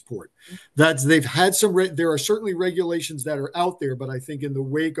transport. They've had there are certainly regulations that are out there, but I think in the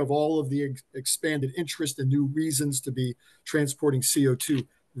wake of all of the expanded interest and new reasons to be transporting CO2,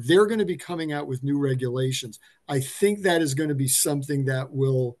 they're going to be coming out with new regulations. I think that is going to be something that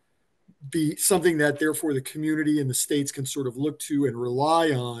will be something that therefore the community and the states can sort of look to and rely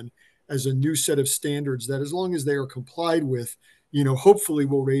on as a new set of standards that, as long as they are complied with, hopefully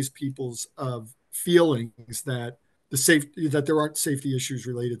will raise people's feelings that there aren't safety issues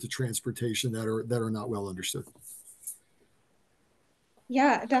related to transportation that are not well understood.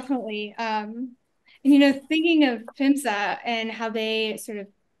 Yeah, definitely. And, thinking of PHMSA and how they sort of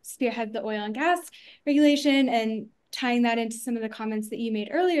spearhead the oil and gas regulation and tying that into some of the comments that you made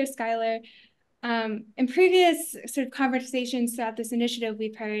earlier, Scyller, in previous sort of conversations throughout this initiative,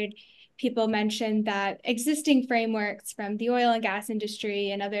 we've heard people mention that existing frameworks from the oil and gas industry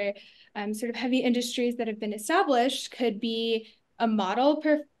and other sort of heavy industries that have been established could be a model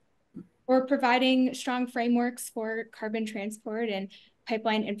for providing strong frameworks for carbon transport and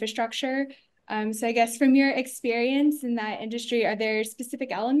pipeline infrastructure. So I guess from your experience in that industry, are there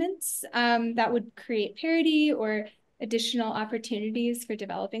specific elements that would create parity or additional opportunities for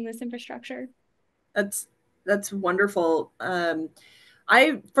developing this infrastructure? That's wonderful.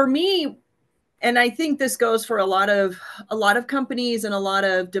 For me, and I think this goes for a lot of companies and a lot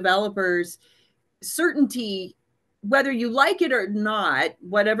of developers, certainty, whether you like it or not,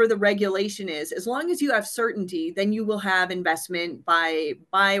 whatever the regulation is, as long as you have certainty, then you will have investment by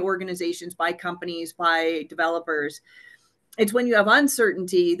organizations, by companies, by developers. It's when you have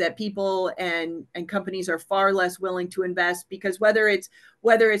uncertainty that people and companies are far less willing to invest, because whether it's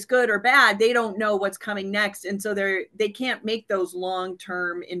good or bad, they don't know what's coming next. And so they can't make those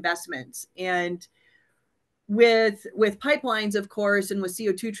long-term investments. And with pipelines, of course, and with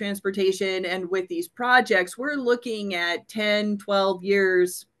CO2 transportation and with these projects, we're looking at 10, 12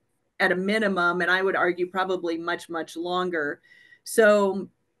 years at a minimum. And I would argue probably much, much longer. So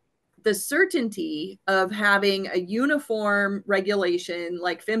the certainty of having a uniform regulation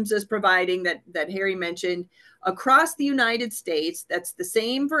like PHMSA is providing, that Harry mentioned, across the United States, that's the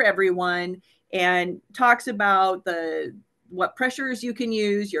same for everyone, and talks about what pressures you can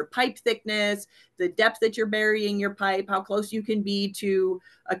use, your pipe thickness, the depth that you're burying your pipe, how close you can be to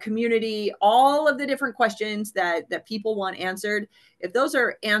a community, all of the different questions that people want answered. If those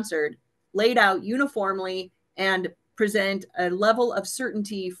are answered, laid out uniformly, and present a level of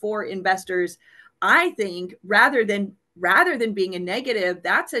certainty for investors, I think rather than being a negative,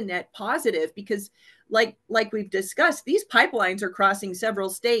 that's a net positive, because like we've discussed, these pipelines are crossing several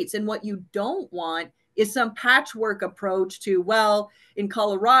states, and what you don't want is some patchwork approach to, well, in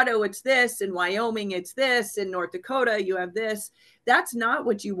Colorado, it's this, in Wyoming, it's this, in North Dakota, you have this. That's not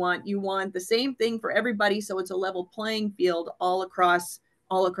what you want. You want the same thing for everybody, so it's a level playing field all across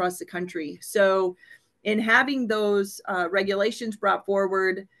the country. So in having those regulations brought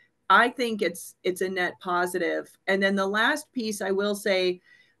forward, I think it's a net positive. And then the last piece I will say,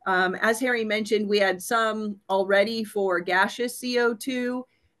 as Harry mentioned, we had some already for gaseous CO2,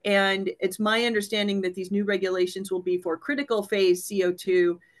 and it's my understanding that these new regulations will be for critical phase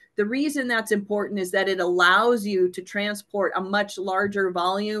CO2. The reason that's important is that it allows you to transport a much larger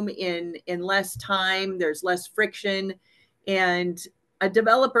volume in less time. There's less friction. And a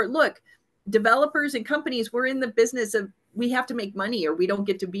developer, look, developers and companies, we're in the business of, we have to make money or we don't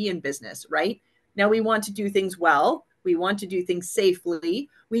get to be in business, right? Now we want to do things well. We want to do things safely.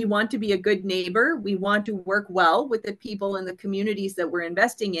 We want to be a good neighbor. We want to work well with the people and the communities that we're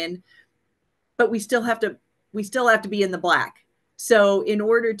investing in, but we still have to be in the black. So in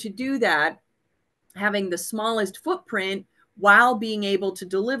order to do that, having the smallest footprint while being able to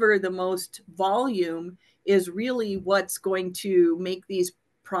deliver the most volume is really what's going to make these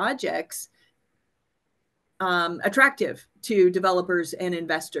projects attractive to developers and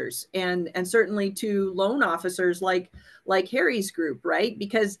investors, and certainly to loan officers like Harry's group, right?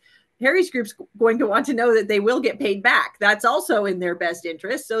 Because Harry's group's going to want to know that they will get paid back. That's also in their best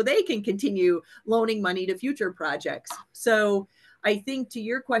interest, so they can continue loaning money to future projects. So I think to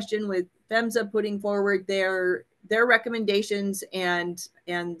your question, with PHMSA putting forward their recommendations and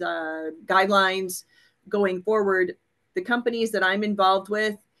guidelines going forward, the companies that I'm involved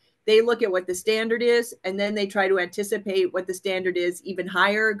with, they look at what the standard is, and then they try to anticipate what the standard is even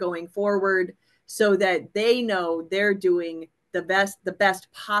higher going forward, so that they know they're doing the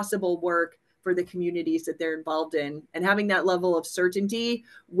best possible work for the communities that they're involved in. And having that level of certainty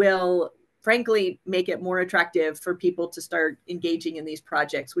will frankly make it more attractive for people to start engaging in these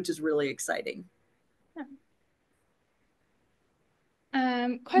projects, which is really exciting.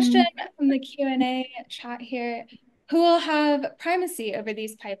 Question from the Q&A chat here. Who will have primacy over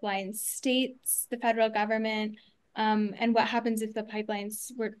these pipelines? States, the federal government, and what happens if the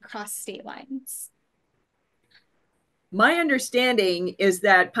pipelines were cross state lines? My understanding is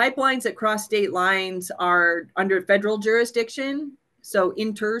that pipelines that cross state lines are under federal jurisdiction. So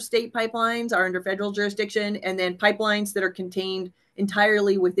interstate pipelines are under federal jurisdiction, and then pipelines that are contained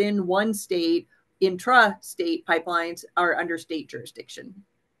entirely within one state, intra-state pipelines, are under state jurisdiction.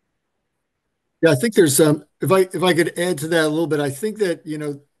 Yeah, I think there's if I could add to that a little bit, I think that,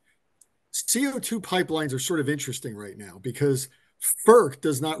 CO2 pipelines are sort of interesting right now because FERC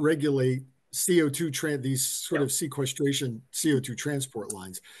does not regulate CO2 these sort of sequestration CO2 transport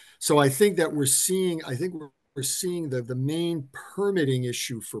lines. So I think that we're seeing the main permitting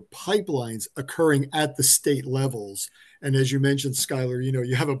issue for pipelines occurring at the state levels. And as you mentioned, Scyller,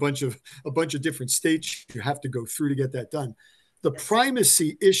 you have a bunch of different states you have to go through to get that done. The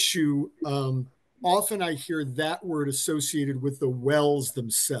primacy issue, often I hear that word associated with the wells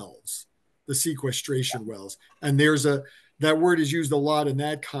themselves, the sequestration wells. And that word is used a lot in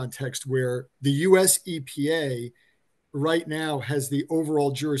that context, where the US EPA right now has the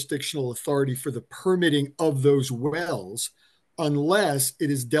overall jurisdictional authority for the permitting of those wells, unless it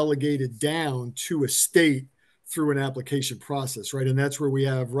is delegated down to a state through an application process, right? And that's where we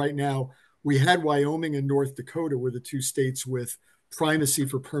have right now, we had Wyoming and North Dakota were the two states with primacy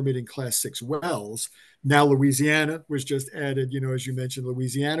for permitting Class 6 wells. Now Louisiana was just added, as you mentioned,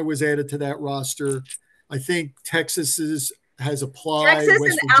 Louisiana was added to that roster. I think Texas has applied.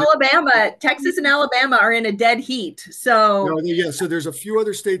 Texas and Alabama are in a dead heat. So so there's a few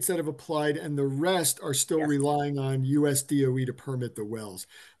other states that have applied, and the rest are still relying on US DOE to permit the wells.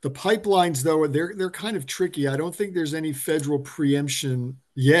 The pipelines, though, they're kind of tricky. I don't think there's any federal preemption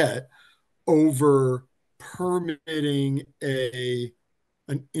yet over permitting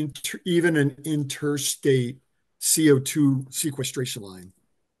even an interstate CO2 sequestration line,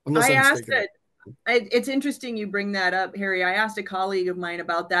 unless I'm mistaken. It's interesting you bring that up, Harry. I asked a colleague of mine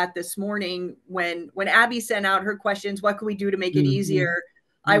about that this morning when Abby sent out her questions, what can we do to make it easier?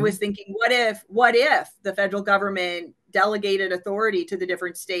 I was thinking, what if the federal government delegated authority to the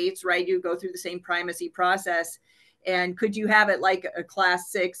different states, right? You go through the same primacy process, and could you have it like a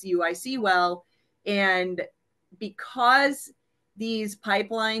Class 6 UIC well? And because these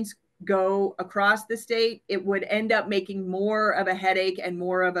pipelines go across the state, it would end up making more of a headache and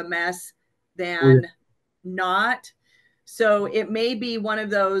more of a mess than not. So it may be one of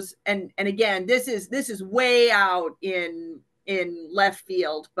those, and again, this is way out in left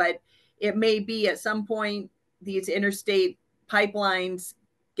field, but it may be at some point these interstate pipelines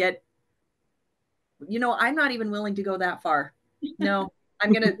get I'm not even willing to go that far. No,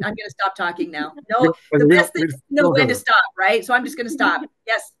 I'm gonna stop talking now. No, the best thing is to know when to stop, right? So I'm just gonna stop.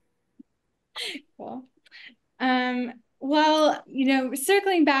 Yes. Cool. Well,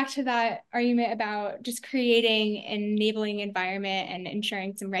 circling back to that argument about just creating an enabling environment and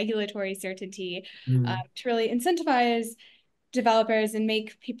ensuring some regulatory certainty to really incentivize developers and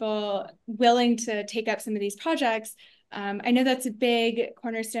make people willing to take up some of these projects. I know that's a big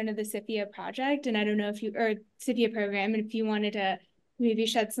cornerstone of the SIFIA project, and I don't know or SIFIA program, and if you wanted to maybe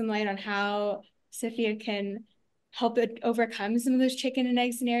shed some light on how SIFIA can help it overcome some of those chicken and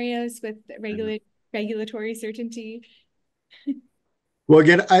egg scenarios with regulatory certainty. Well,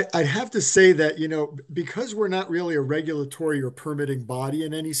 again, I'd have to say that, because we're not really a regulatory or permitting body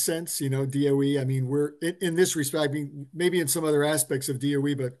in any sense, DOE, I mean, we're in this respect, I mean, maybe in some other aspects of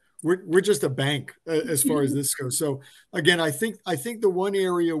DOE, but we're just a bank as far as this goes. So again, I think the one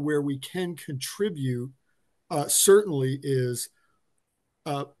area where we can contribute certainly is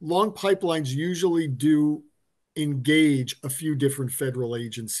long pipelines usually do engage a few different federal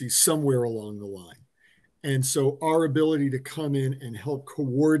agencies somewhere along the line. And so our ability to come in and help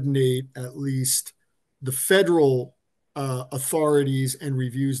coordinate at least the federal authorities and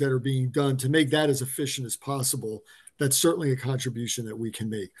reviews that are being done to make that as efficient as possible, that's certainly a contribution that we can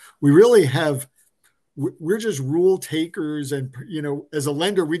make. We really have, we're just rule takers. And, as a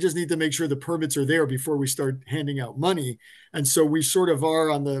lender, we just need to make sure the permits are there before we start handing out money. And so we sort of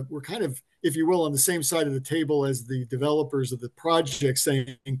are we're kind of, if you will, on the same side of the table as the developers of the project,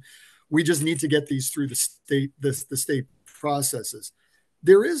 saying, we just need to get these through the state processes.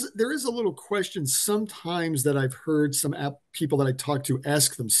 There is a little question sometimes that I've heard some people that I talk to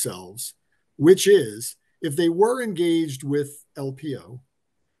ask themselves, which is, if they were engaged with LPO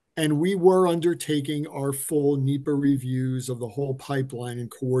and we were undertaking our full NEPA reviews of the whole pipeline and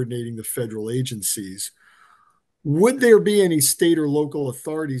coordinating the federal agencies, would there be any state or local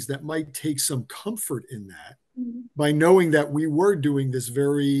authorities that might take some comfort in that by knowing that we were doing this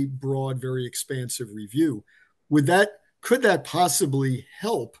very broad, very expansive review? Could that possibly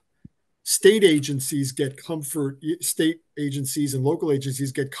help state agencies get comfort, state agencies and local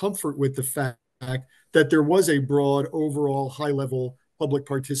agencies get comfort with the fact that there was a broad, overall, high-level public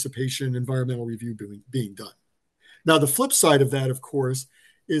participation environmental review being done? Now, the flip side of that, of course,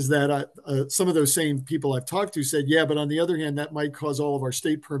 is that some of those same people I've talked to said, yeah, but on the other hand, that might cause all of our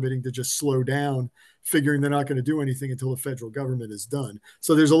state permitting to just slow down, figuring they're not going to do anything until the federal government is done.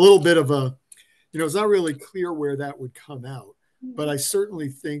 So there's a little bit of it's not really clear where that would come out. But I certainly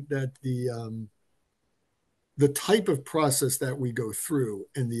think that the type of process that we go through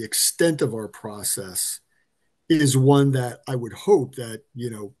and the extent of our process is one that I would hope that,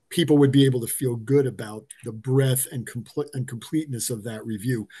 people would be able to feel good about the breadth and completeness of that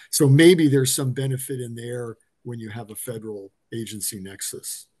review. So maybe there's some benefit in there when you have a federal agency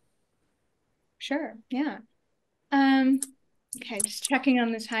nexus. Sure. Yeah. Okay. Just checking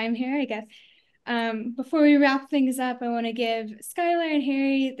on the time here, I guess. Before we wrap things up, I want to give Scyller and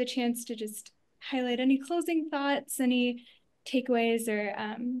Harry the chance to just highlight any closing thoughts, any takeaways, or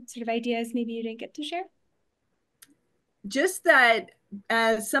sort of ideas maybe you didn't get to share. Just that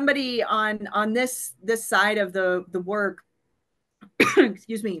as somebody on this side of the work,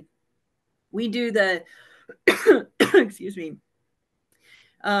 excuse me, we do the excuse me,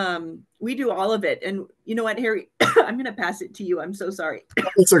 we do all of it. And you know what, Harry, I'm going to pass it to you. I'm so sorry.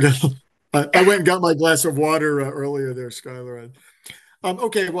 It's okay. I went and got my glass of water earlier there, Scyller.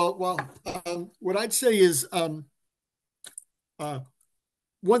 Okay, well, what I'd say is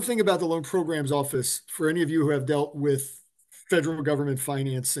one thing about the Loan Programs Office, for any of you who have dealt with federal government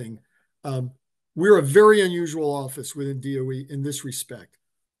financing, we're a very unusual office within DOE in this respect.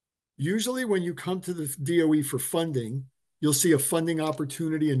 Usually when you come to the DOE for funding, you'll see a funding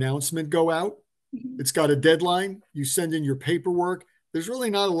opportunity announcement go out. It's got a deadline. You send in your paperwork. There's really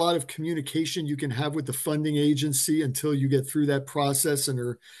not a lot of communication you can have with the funding agency until you get through that process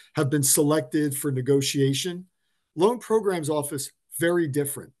and have been selected for negotiation. Loan Programs Office, very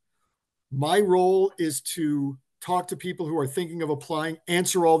different. My role is to talk to people who are thinking of applying,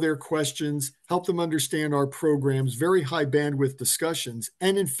 answer all their questions, help them understand our programs, very high bandwidth discussions.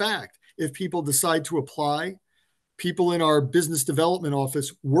 And in fact, if people decide to apply, people in our business development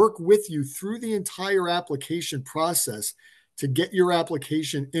office work with you through the entire application process to get your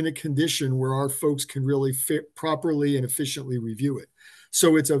application in a condition where our folks can really properly and efficiently review it.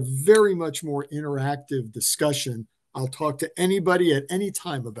 So it's a very much more interactive discussion. I'll talk to anybody at any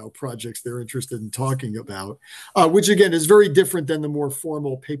time about projects they're interested in talking about, which again is very different than the more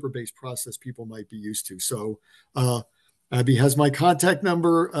formal paper-based process people might be used to. So Abby has my contact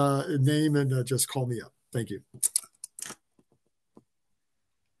number, name, and just call me up. Thank you.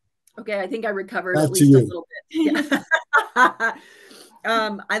 Okay, I think I recovered Back at to least a you. little bit. Yeah.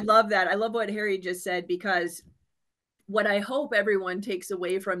 I love that. I love what Harry just said, because what I hope everyone takes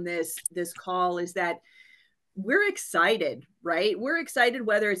away from this call is that we're excited, right? We're excited,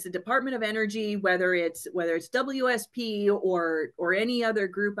 whether it's the Department of Energy, whether it's WSP or any other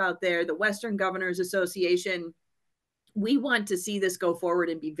group out there, the Western Governors Association. We want to see this go forward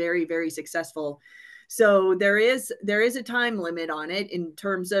and be very, very successful. So there is a time limit on it in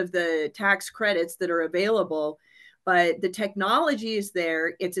terms of the tax credits that are available, but the technology is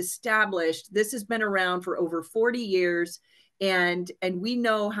there. It's established. This has been around for over 40 years, and we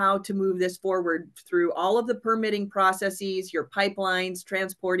know how to move this forward through all of the permitting processes, your pipelines,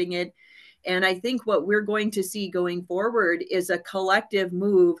 transporting it. And I think what we're going to see going forward is a collective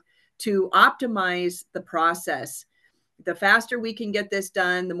move to optimize the process. The faster we can get this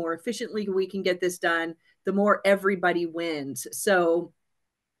done, the more efficiently we can get this done, the more everybody wins. So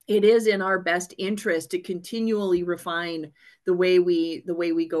it is in our best interest to continually refine the way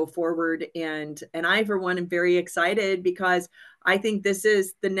we go forward. And I, for one, am very excited, because I think this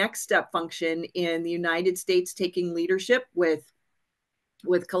is the next step function in the United States taking leadership with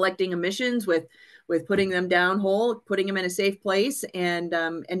collecting emissions, with putting them down whole, putting them in a safe place, and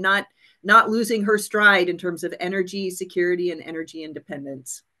not losing her stride in terms of energy security and energy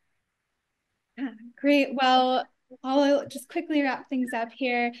independence. Great. Well, I'll just quickly wrap things up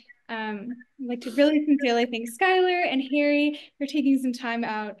here. I'd like to really sincerely thank Scyller and Harry for taking some time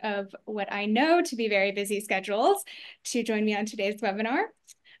out of what I know to be very busy schedules to join me on today's webinar.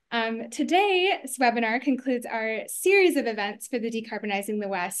 Today's webinar concludes our series of events for the Decarbonizing the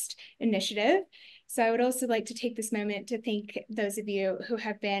West initiative. So I would also like to take this moment to thank those of you who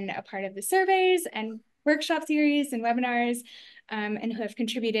have been a part of the surveys and workshop series and webinars, and who have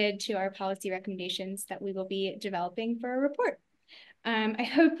contributed to our policy recommendations that we will be developing for a report. I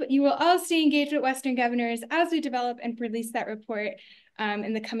hope you will all stay engaged with Western Governors as we develop and release that report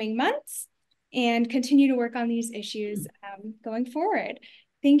in the coming months, and continue to work on these issues going forward.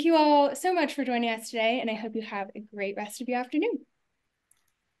 Thank you all so much for joining us today, and I hope you have a great rest of your afternoon.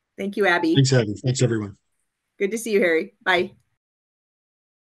 Thank you, Abby. Thanks, Abby. Thanks, everyone. Good to see you, Harry. Bye.